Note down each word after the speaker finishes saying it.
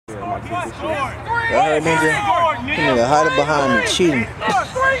Y'all heard Ninja? That nigga hiding behind me, cheating.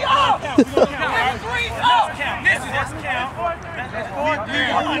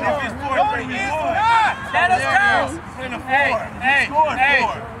 Let us count. Hey,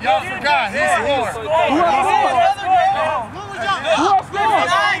 y'all forgot. He scored. Who else scored?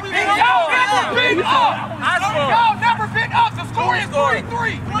 Y'all never been up. The score is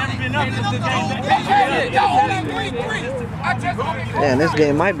 3-3. Man, this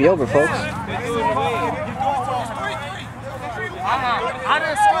game might be over, folks. I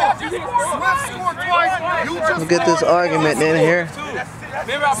didn't score. Swift scored twice. Let's get this argument in here.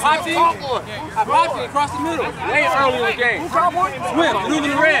 Remember Apache? Apache across the middle. They ain't early in the game. Swift, blue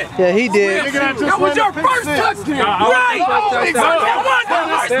and red. Yeah, he did. That was your first touchdown. Right.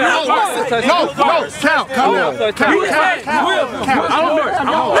 No, count. I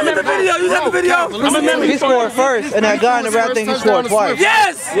remember the video. You got the video? He scored first, and that guy in the red thing, he scored twice.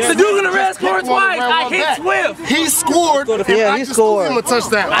 Yes! The dude in the red scored twice. I hit Swift. He scored. Yeah, he scored. A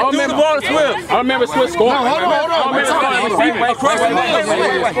touchdown. I threw the ball to Swift. I remember Swift scoring. No, hold on. He scored.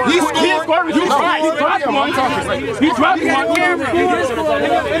 He dropped one.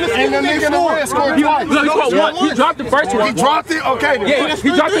 And the nigga in the red scored twice. Look, he scored one. He dropped the first one. He dropped it? Okay. Yeah, he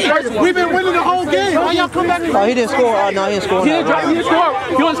dropped the first one. We've been winning the whole game. Why y'all come back? Oh, he didn't score. Oh, no, he didn't score. He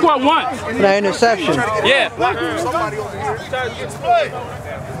only scored once. That interception. Yeah. Somebody over here. Let's play.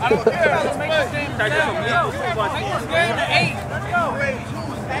 I don't care. Let's play.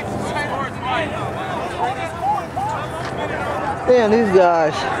 Damn, these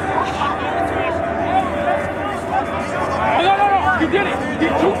guys. No. He did it. He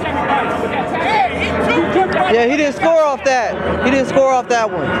juked everybody. Yeah, he didn't score off that. He didn't score off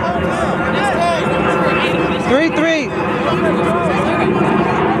that one. 3-3.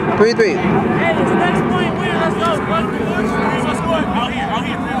 3-3.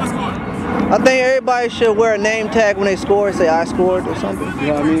 I think everybody should wear a name tag when they score. Say I scored or something. You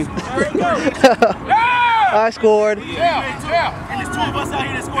know what I mean? I scored. And there's two of us out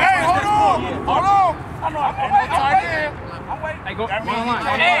here that scored. Hey, hold on. I know. I'm tight end. Hey, go.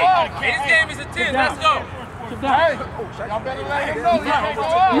 Hey, this game is a 10. Let's go. Hey, y'all better let him know.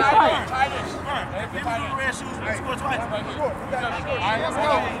 Everybody in red shoes, we scored twice. All right, let's go.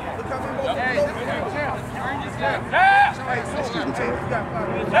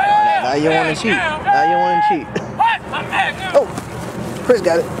 Now you want to cheat. Oh, Chris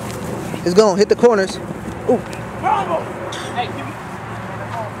got it. He's going. Hit the corners. Ooh.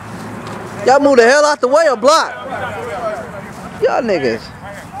 Y'all move the hell out the way or block. Y'all niggas.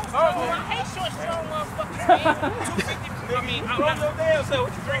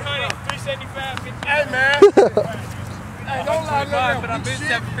 Hey, man. Hey, don't lie to them. But I've been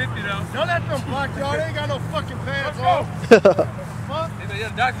 750 though. Don't let them block y'all. They ain't got no fucking pants on. The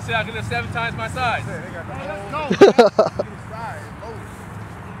doctor said I could lift 7 times my size.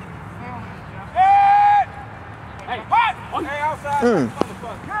 Hey, what? Hey, outside.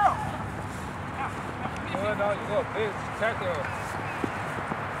 Look, this tackle.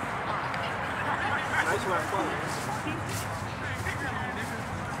 Nice one.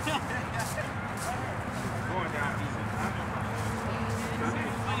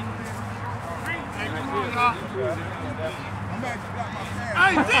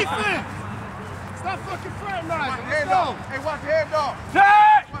 Hey, defense! Stop fucking fraternizing. Let's go. Hey, watch your head dog.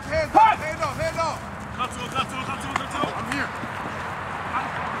 Watch head dog. Come to him. I'm here.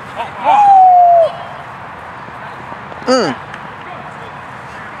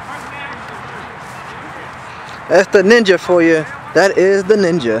 That's the ninja for you. That is the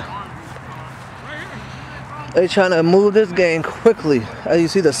ninja. They're trying to move this game quickly. As you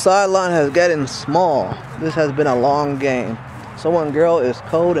see, the sideline has gotten small. This has been a long game. Someone girl is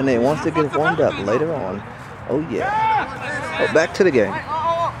cold and they want to get warmed up later on. Oh yeah. Oh, back to the game.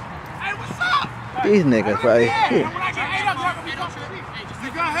 These niggas right here.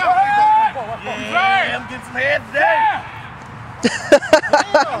 Yeah, I'm getting some head today.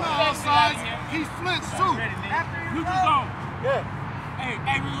 He flinched too. Neutral zone. Yeah.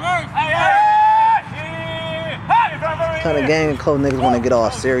 Hey, reverse. What kind of game close niggas want to get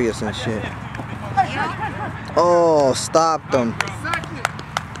all serious and shit. Oh, stop them.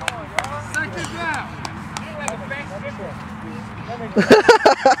 Second down.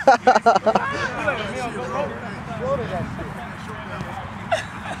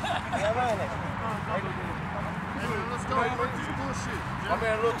 Let's go. I'm a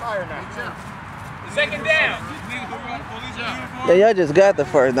little tired now. Second down. Yeah, y'all just got the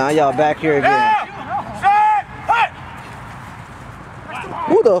first. Now y'all back here again.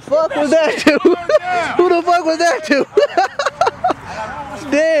 Who the fuck was that to? Who the fuck was that to?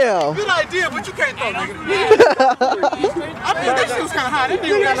 Damn. Good idea, but you can't throw, nigga. I mean, that shit was kind of high. That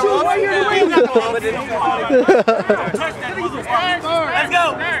nigga got no Let's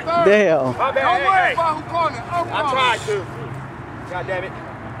go. Damn. Don't worry about who calling it. I tried to. God damn it. I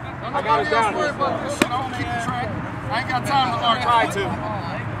got to worry about this shit. I don't keep the track. I ain't got time to argue. I tried to.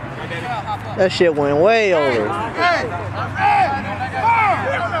 That shit went way over. Hey!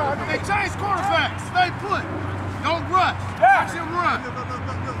 They changed quarterbacks. Stay put. Don't rush. Action run.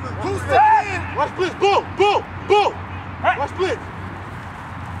 Who's stepping in? Watch blitz. Boom. Boom. Boom. Watch blitz.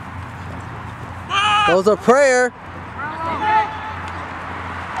 Those are prayer.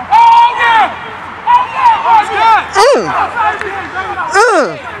 Oh, yeah!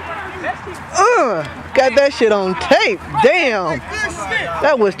 Got that shit on tape. Damn.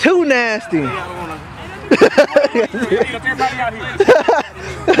 That was too nasty.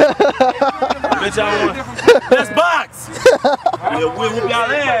 Let's box. We'll whoop y'all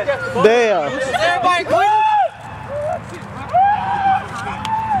ass. Damn. Everybody quit.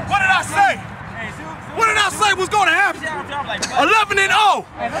 What did I say? What did I say was going to happen?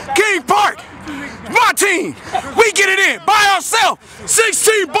 11-0. King Park. My team. We get it in by ourselves.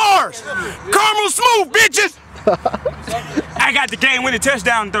 16 bars. Carmel Smooth, bitches. I got the game-winning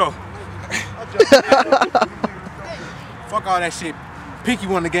touchdown, though. Fuck all that shit. Pinky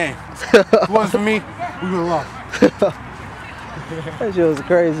won the game. If it wasn't for me, we would have lost. That shit was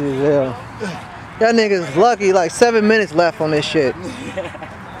crazy as hell. Y'all niggas lucky, like 7 minutes left on this shit.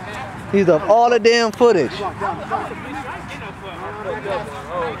 Used up all the damn footage.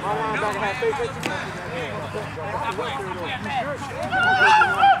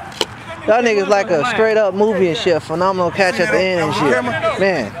 Y'all niggas like a straight up movie and shit. Phenomenal catch at the end and shit.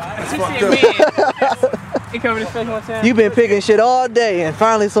 Man. That's fucked up. You been picking shit all day and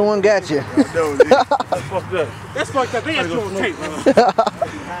finally someone got you. That's fucked up. They got you on tape,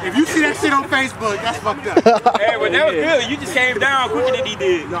 if you see that shit on Facebook, that's fucked up. Hey, but that was good. You just came down quicker than he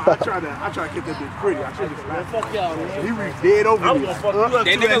did. No, I tried to keep that bitch pretty. I should just fuck y'all, man. He was dead over me.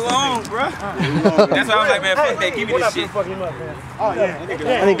 That nigga long, bro. That's why I was like, man, fuck that. Give me this shit. Oh,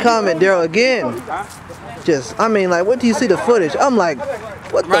 yeah. Any comment, Daryl, again? Just, I mean, like, what do you see the footage? I'm like,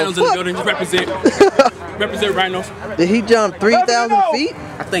 what the Rhinos in the fuck? building, just represent. Represent Rhinos. Did he jump 3,000 feet?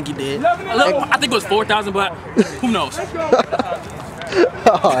 I think he did. I think it was 4,000, but who knows?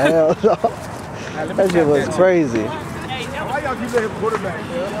 Oh, hell no. That shit was crazy. Why y'all keep letting quarterback?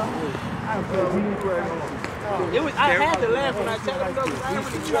 I had to laugh when I said it, because I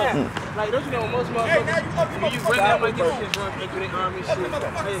really tried. Like, don't you know, most motherfuckers, when you run down, like, get shit drunk, they do their arm and shit.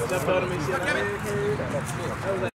 They stuff on them and shit.